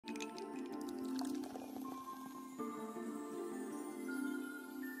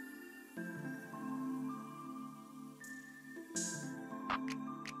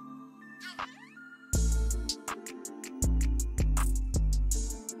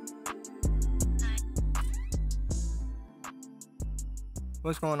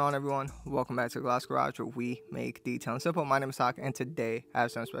What's going on, everyone? Welcome back to Glass Garage, where we make detailing simple. My name is Doc, and today I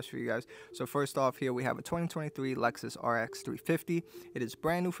have something special for you guys. So first off, here we have a 2023 Lexus RX 350. It is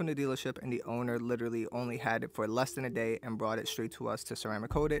brand new from the dealership, and the owner literally only had it for less than a day and brought it straight to us to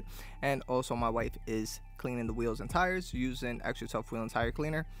ceramic coat it. And also, my wife is cleaning the wheels and tires using extra tough wheel and tire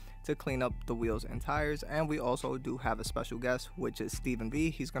cleaner to clean up the wheels and tires. And we also do have a special guest, which is Stephen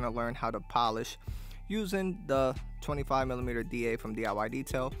V. He's going to learn how to polish using the 25mm DA from DIY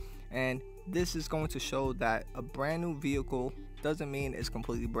Detail, and this is going to show that a brand new vehicle doesn't mean it's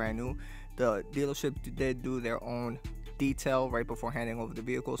completely brand new. The dealership did do their own detail right before handing over the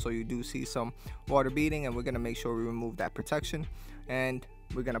vehicle, so you do see some water beading, and we're going to make sure we remove that protection, and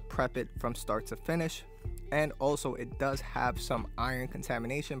we're going to prep it from start to finish. And also, it does have some iron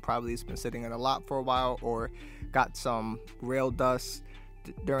contamination. Probably it's been sitting in a lot for a while or got some rail dust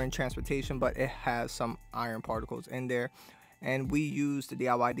during transportation, but it has some iron particles in there. And we use the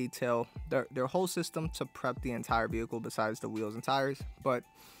DIY Detail, their whole system, to prep the entire vehicle besides the wheels and tires. But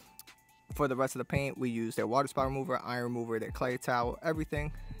for the rest of the paint, we use their water spot remover, iron remover, their clay towel,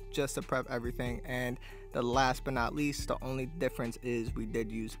 everything, just to prep everything. And the last but not least, the only difference is we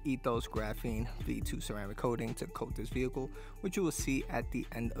did use Ethos Graphene V2 ceramic coating to coat this vehicle, which you will see at the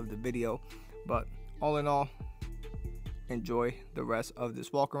end of the video. But all in all, enjoy the rest of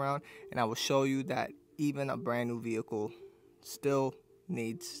this walk around, and I will show you that even a brand new vehicle still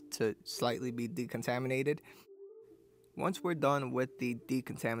needs to slightly be decontaminated. Once we're done with the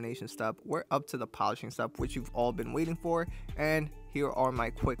decontamination step, we're up to the polishing step, which you've all been waiting for. And here are my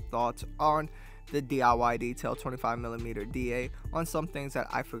quick thoughts on the DIY Detail 25mm DA on some things that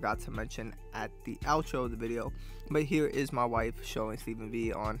I forgot to mention at the outro of the video. But here is my wife showing Stephen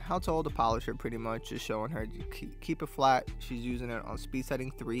V on how to hold the polisher, pretty much just showing her to keep it flat. She's using it on speed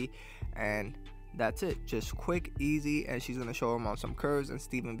setting 3, and that's it. Just quick, easy, and she's going to show him on some curves. And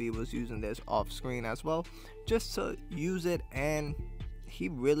Stephen V was using this off screen as well, just to use it, and he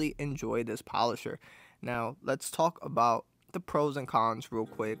really enjoyed this polisher. Now let's talk about the pros and cons real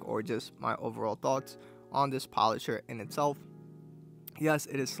quick, or just my overall thoughts on this polisher in itself. Yes,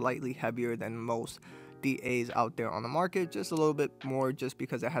 it is slightly heavier than most DAs out there on the market, just a little bit more, just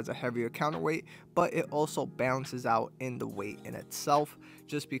because it has a heavier counterweight, but it also balances out in the weight in itself,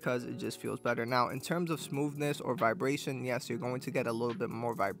 just because it just feels better. Now, in terms of smoothness or vibration, yes, you're going to get a little bit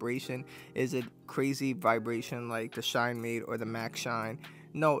more vibration. Is it crazy vibration like the Shine Made or the Max Shine?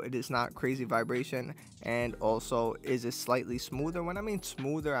 No, it is not crazy vibration. And also, is it slightly smoother? When I mean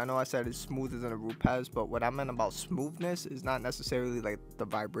smoother, I know I said it's smoother than a Rupes, but what I meant about smoothness is not necessarily like the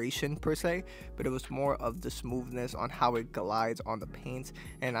vibration per se, but it was more of the smoothness on how it glides on the paint.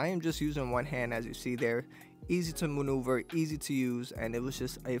 And I am just using one hand, as you see there. Easy to maneuver, easy to use, and it was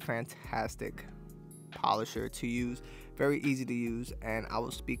just a fantastic polisher to use. Very easy to use, and I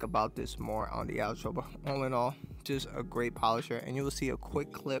will speak about this more on the outro. But all in all, just a great polisher, and you will see a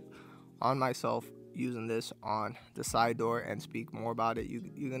quick clip on myself using this on the side door and speak more about it.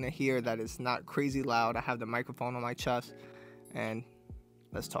 You're gonna hear that it's not crazy loud. I have the microphone on my chest, and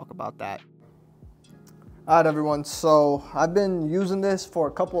let's talk about that. Alright, everyone, so I've been using this for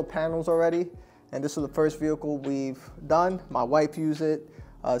a couple of panels already, and this is the first vehicle we've done. My wife used it,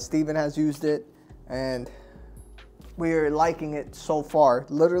 Steven has used it, and we're liking it so far.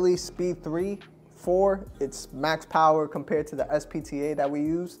 Literally speed 3, 4, it's max power compared to the SPTA that we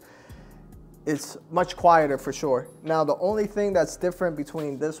use. It's much quieter for sure. Now, the only thing that's different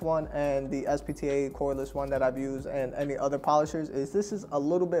between this one and the SPTA cordless one that I've used and any other polishers is this is a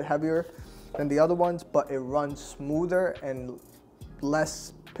little bit heavier than the other ones, but it runs smoother and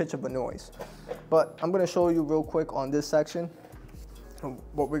less pitch of a noise. But I'm gonna show you real quick on this section.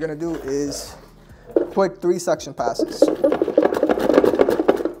 What we're gonna do is quick 3 section passes.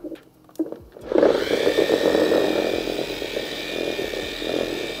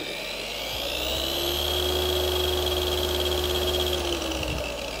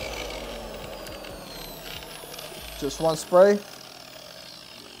 Just one spray.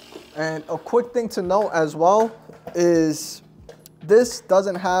 And a quick thing to note as well is this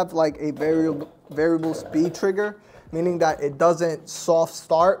doesn't have like a variable speed trigger, meaning that it doesn't soft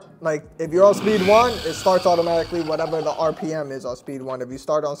start. Like if you're on speed 1, it starts automatically whatever the RPM is on speed 1. If you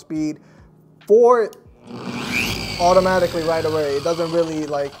start on speed 4, automatically right away. It doesn't really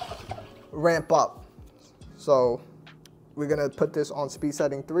like ramp up. So we're gonna put this on speed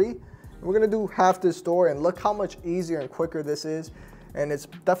setting 3. We're gonna do half this door, and look how much easier and quicker this is. And it's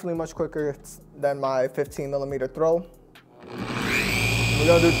definitely much quicker than my 15mm throw. We're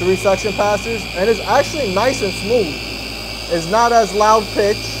gonna do 3 section passes, and it's actually nice and smooth. It's not as loud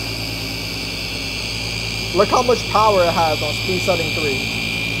pitch. Look how much power it has on speed setting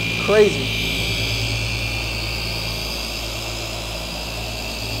 3. Crazy.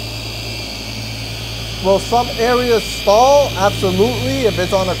 Will some areas stall? Absolutely, if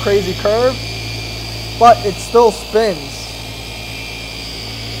it's on a crazy curve, but it still spins.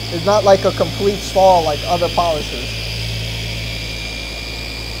 It's not like a complete stall like other polishers.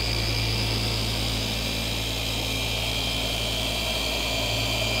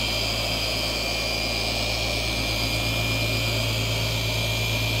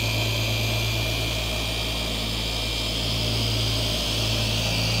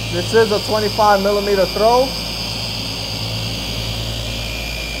 This is a 25mm throw.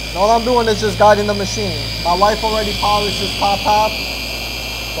 And all I'm doing is just guiding the machine. My wife already polished this top half,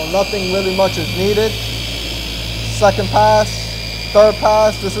 so nothing really much is needed. Second pass, third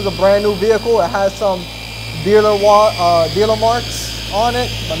pass. This is a brand new vehicle. It has some dealer marks on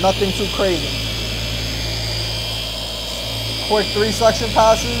it, but nothing too crazy. Quick 3 section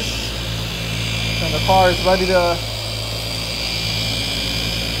passes, and the car is ready to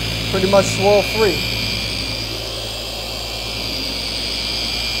pretty much swirl free.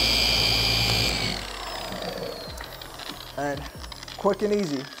 And quick and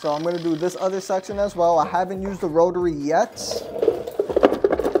easy. So I'm going to do this other section as well. I haven't used the rotary yet,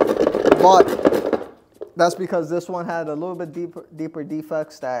 but that's because this one had a little bit deeper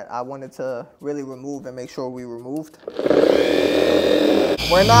defects that I wanted to really remove and make sure we removed.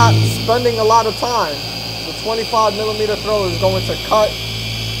 We're not spending a lot of time. The 25mm throw is going to cut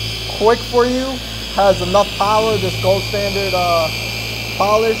quick for you, has enough power, this gold standard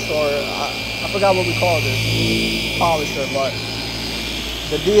polish, or I forgot what we call this polisher, but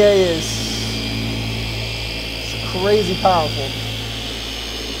the DA is crazy powerful.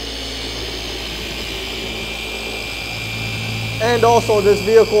 And also this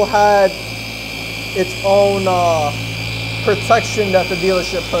vehicle had its own protection that the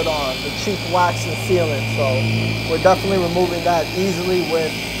dealership put on, the cheap wax and sealant, so we're definitely removing that easily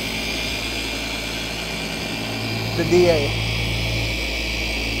with the DA.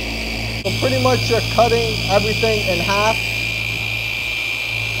 So pretty much you're cutting everything in half.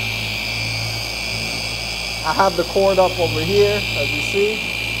 I have the cord up over here, as you see.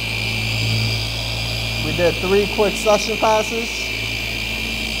 We did 3 quick section passes.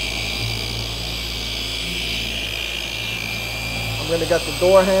 I'm gonna get the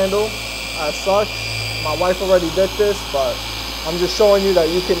door handle as such. My wife already did this, but I'm just showing you that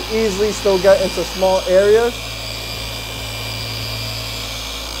you can easily still get into small areas.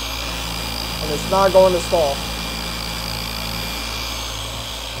 And it's not going to stall.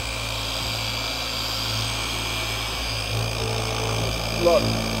 Look,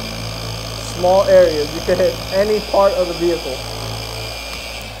 small areas. You can hit any part of the vehicle.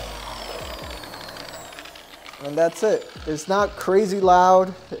 And that's it. It's not crazy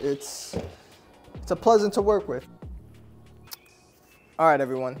loud. It's a pleasant to work with. All right,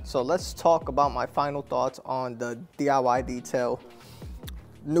 everyone. So let's talk about my final thoughts on the DIY detail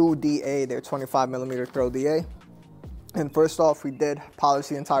new DA, their 25mm throw DA. And first off, we did polish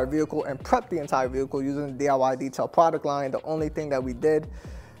the entire vehicle and prep the entire vehicle using the DIY detail product line. The only thing that we did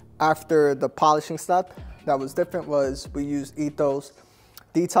after the polishing step that was different was we used Ethos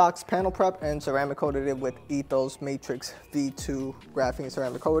Detox panel prep and ceramic coated it with Ethos Matrix V2 graphene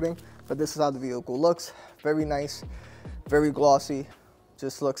ceramic coating. But this is how the vehicle looks. Very nice, very glossy,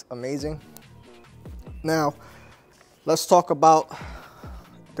 just looks amazing. Now, let's talk about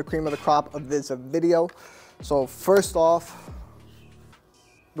the cream of the crop of this video. So first off,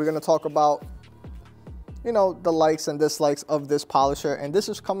 we're going to talk about, you know, the likes and dislikes of this polisher. And this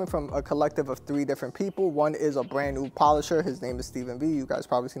is coming from a collective of 3 different people. One is a brand new polisher. His name is Stephen V. You guys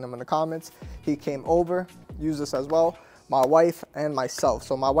probably seen him in the comments. He came over, used this as well. My wife and myself.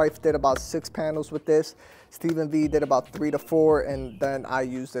 So my wife did about 6 panels with this. Stephen V did about 3 to 4, and then I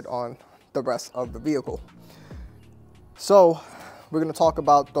used it on the rest of the vehicle. So we're going to talk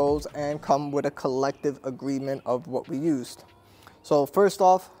about those and come with a collective agreement of what we used. So first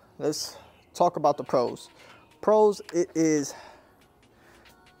off, let's talk about the pros. Pros, it is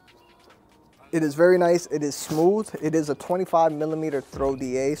very nice. It is smooth. It is a 25mm throw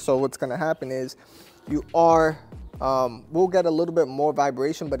DA. So what's going to happen is you are, we'll get a little bit more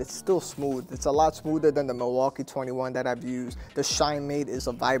vibration, but it's still smooth. It's a lot smoother than the Milwaukee 21 that I've used. The Shine Mate is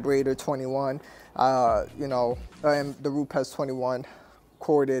a vibrator 21. You know, and the Rupes 21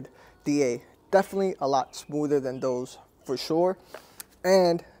 corded DA. Definitely a lot smoother than those for sure.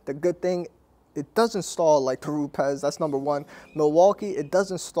 And the good thing, it doesn't stall like the Rupes. That's number one. Milwaukee, it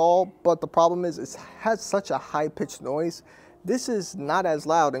doesn't stall, but the problem is it has such a high-pitched noise This is not as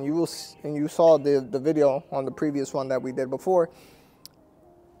loud, and you saw the video on the previous one that we did before.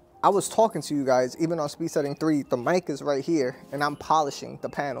 I was talking to you guys, even on speed setting 3, the mic is right here, and I'm polishing the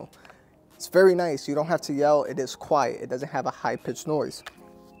panel. It's very nice. You don't have to yell. It is quiet. It doesn't have a high-pitched noise.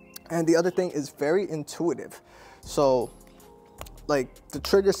 And the other thing is very intuitive. So, like, the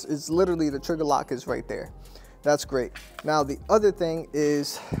trigger is literally, the trigger lock is right there. That's great. Now, the other thing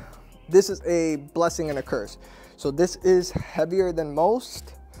is, this is a blessing and a curse. So this is heavier than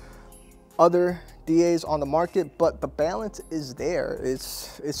most other DAs on the market, but the balance is there.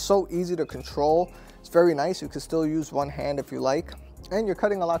 It's so easy to control. It's very nice. You can still use one hand if you like, and you're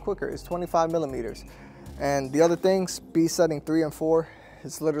cutting a lot quicker. It's 25 millimeters. And the other thing, speed setting 3 and 4,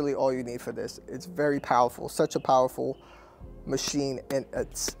 it's literally all you need for this. It's very powerful, such a powerful machine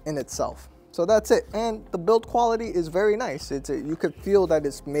in itself. So that's it. And the build quality is very nice. You could feel that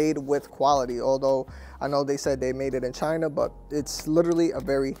it's made with quality, although I know they said they made it in China, but it's literally a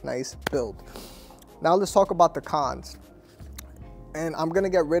very nice build. Now let's talk about the cons. And I'm gonna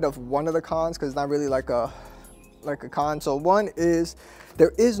get rid of one of the cons because it's not really like a con. So one is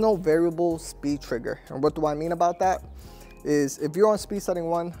there is no variable speed trigger. And what do I mean about that? Is if you're on speed setting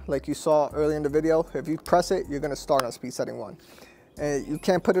 1, like you saw earlier in the video, if you press it, you're gonna start on speed setting 1. And you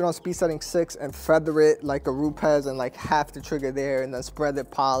can't put it on speed setting 6 and feather it like a Rupes and like half the trigger there and then spread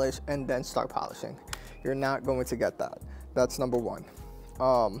it, polish, and then start polishing. You're not going to get that. That's number one.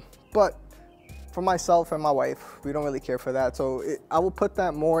 But for myself and my wife, we don't really care for that. So I will put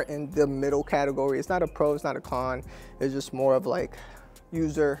that more in the middle category. It's not a pro, it's not a con. It's just more of like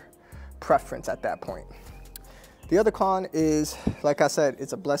user preference at that point. The other con is, like I said,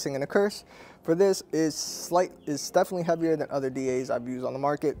 it's a blessing and a curse. For this is definitely heavier than other DAs I've used on the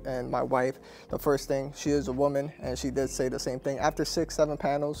market. And my wife, the first thing, she is a woman, and she did say the same thing. After 6-7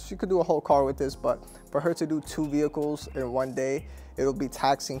 panels, she could do a whole car with this, but for her to do 2 vehicles in one day, it'll be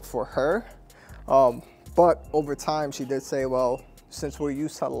taxing for her. But over time, she did say, well, since we're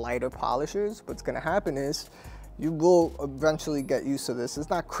used to lighter polishers, what's gonna happen is you will eventually get used to this. It's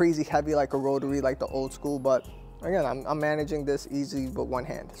not crazy heavy like a rotary, like the old school, but again, I'm managing this easy with one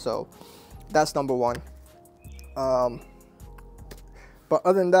hand. So that's number one. But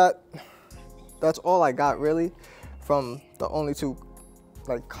other than that, that's all I got really from the only 2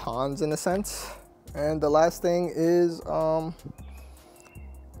 like cons in a sense. And the last thing is, I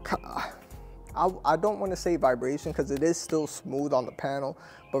don't want to say vibration because it is still smooth on the panel,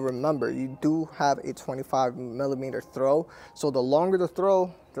 but remember, you do have a 25 millimeter throw. So the longer the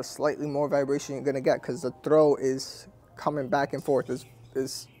throw, the slightly more vibration you're gonna get because the throw is coming back and forth,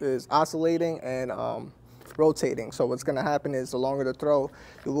 is oscillating and rotating. So what's gonna happen is the longer the throw,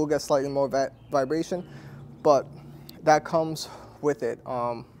 you will get slightly more vibration, but that comes with it.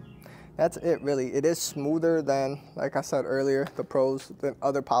 That's it really. It is smoother than, like I said earlier, the pros, than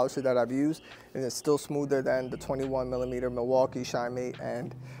other polishers that I've used, and it's still smoother than the 21 millimeter Milwaukee, ShineMate,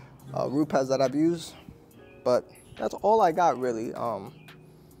 and Rupes that I've used. But that's all I got really.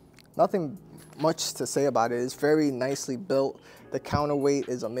 Nothing much to say about it. It's very nicely built. The counterweight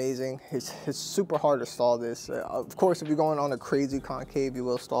is amazing. It's super hard to stall this. Of course, if you're going on a crazy concave, you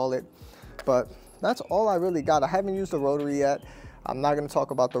will stall it. But that's all I really got. I haven't used the rotary yet. I'm not going to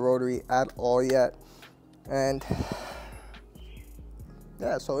talk about the rotary at all yet. And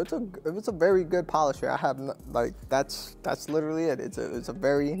yeah, so it's a very good polisher. I have like that's literally it. It's a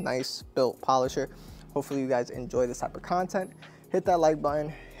very nice built polisher. Hopefully you guys enjoy this type of content. Hit that like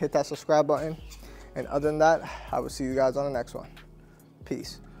button, hit that subscribe button, and other than that, I will see you guys on the next one.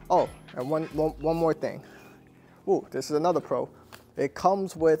 Peace. Oh, and one more thing. Ooh, this is another pro. It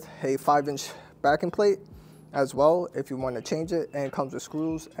comes with a 5-inch backing plate as well if you want to change it, and it comes with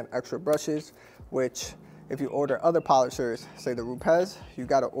screws and extra brushes, which if you order other polishers, say the Rupes, you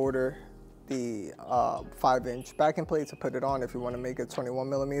got to order the 5-inch backing plate to put it on. If you want to make it 21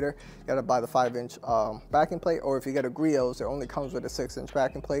 millimeter, you got to buy the 5-inch backing plate, or if you get a Griots, it only comes with a 6-inch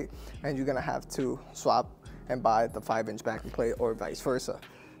backing plate, and you're gonna have to swap and buy the 5-inch backing plate or vice versa.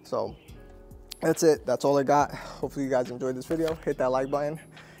 So that's it. That's all I got. Hopefully you guys enjoyed this video. Hit that like button.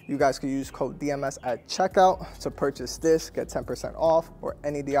 You guys can use code DMS at checkout to purchase this, get 10% off, or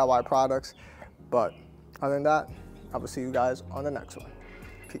any DIY products. But other than that, I will see you guys on the next one.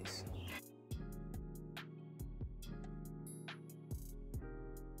 Peace.